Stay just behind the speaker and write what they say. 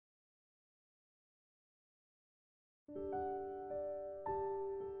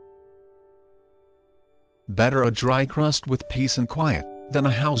Better a dry crust with peace and quiet, than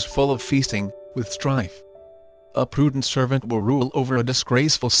a house full of feasting, with strife. A prudent servant will rule over a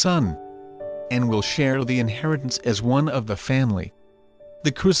disgraceful son, and will share the inheritance as one of the family.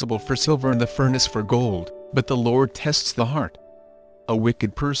 The crucible for silver and the furnace for gold, but the Lord tests the heart. A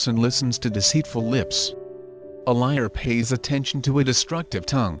wicked person listens to deceitful lips. A liar pays attention to a destructive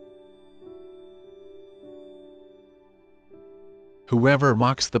tongue. Whoever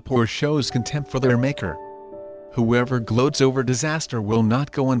mocks the poor shows contempt for their Maker. Whoever gloats over disaster will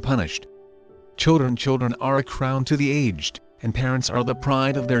not go unpunished. Children are a crown to the aged, and parents are the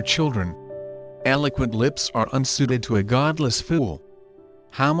pride of their children. Eloquent lips are unsuited to a godless fool.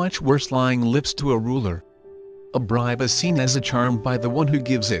 How much worse lying lips to a ruler? A bribe is seen as a charm by the one who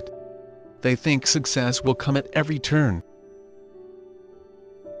gives it. They think success will come at every turn.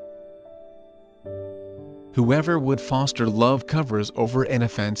 Whoever would foster love covers over an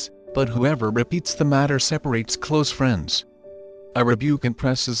offense, but whoever repeats the matter separates close friends. A rebuke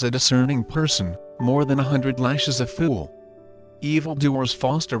impresses a discerning person, more than 100 lashes a fool. Evildoers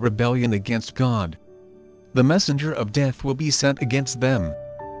foster rebellion against God. The messenger of death will be sent against them.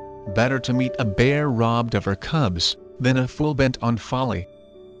 Better to meet a bear robbed of her cubs, than a fool bent on folly.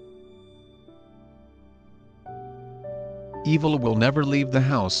 Evil will never leave the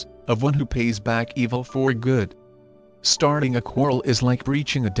house of one who pays back evil for good. Starting a quarrel is like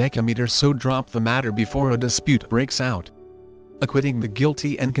breaching a decameter, so drop the matter before a dispute breaks out. Acquitting the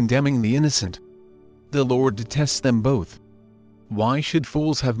guilty and condemning the innocent. The Lord detests them both. Why should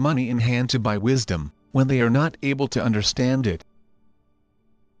fools have money in hand to buy wisdom, when they are not able to understand it?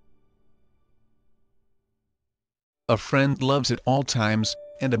 A friend loves at all times,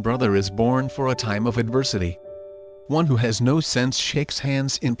 and a brother is born for a time of adversity. One who has no sense shakes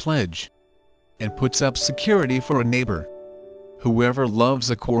hands in pledge, and puts up security for a neighbor. Whoever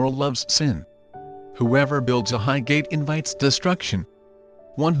loves a quarrel loves sin. Whoever builds a high gate invites destruction.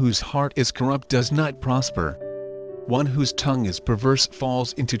 One whose heart is corrupt does not prosper. One whose tongue is perverse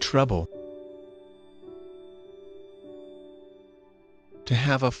falls into trouble. To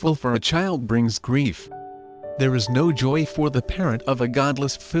have a fool for a child brings grief. There is no joy for the parent of a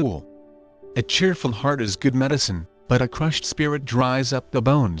godless fool. A cheerful heart is good medicine, but a crushed spirit dries up the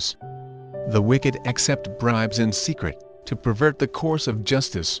bones. The wicked accept bribes in secret, to pervert the course of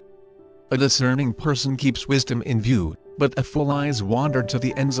justice. A discerning person keeps wisdom in view, but a fool eyes wander to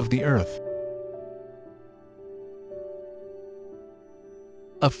the ends of the earth.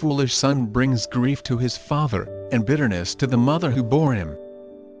 A foolish son brings grief to his father, and bitterness to the mother who bore him.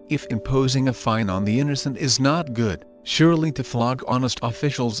 If imposing a fine on the innocent is not good, surely to flog honest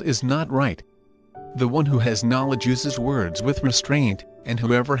officials is not right. The one who has knowledge uses words with restraint, and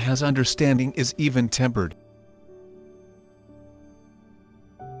whoever has understanding is even-tempered.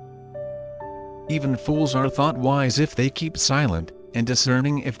 Even fools are thought wise if they keep silent, and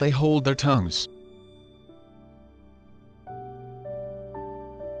discerning if they hold their tongues.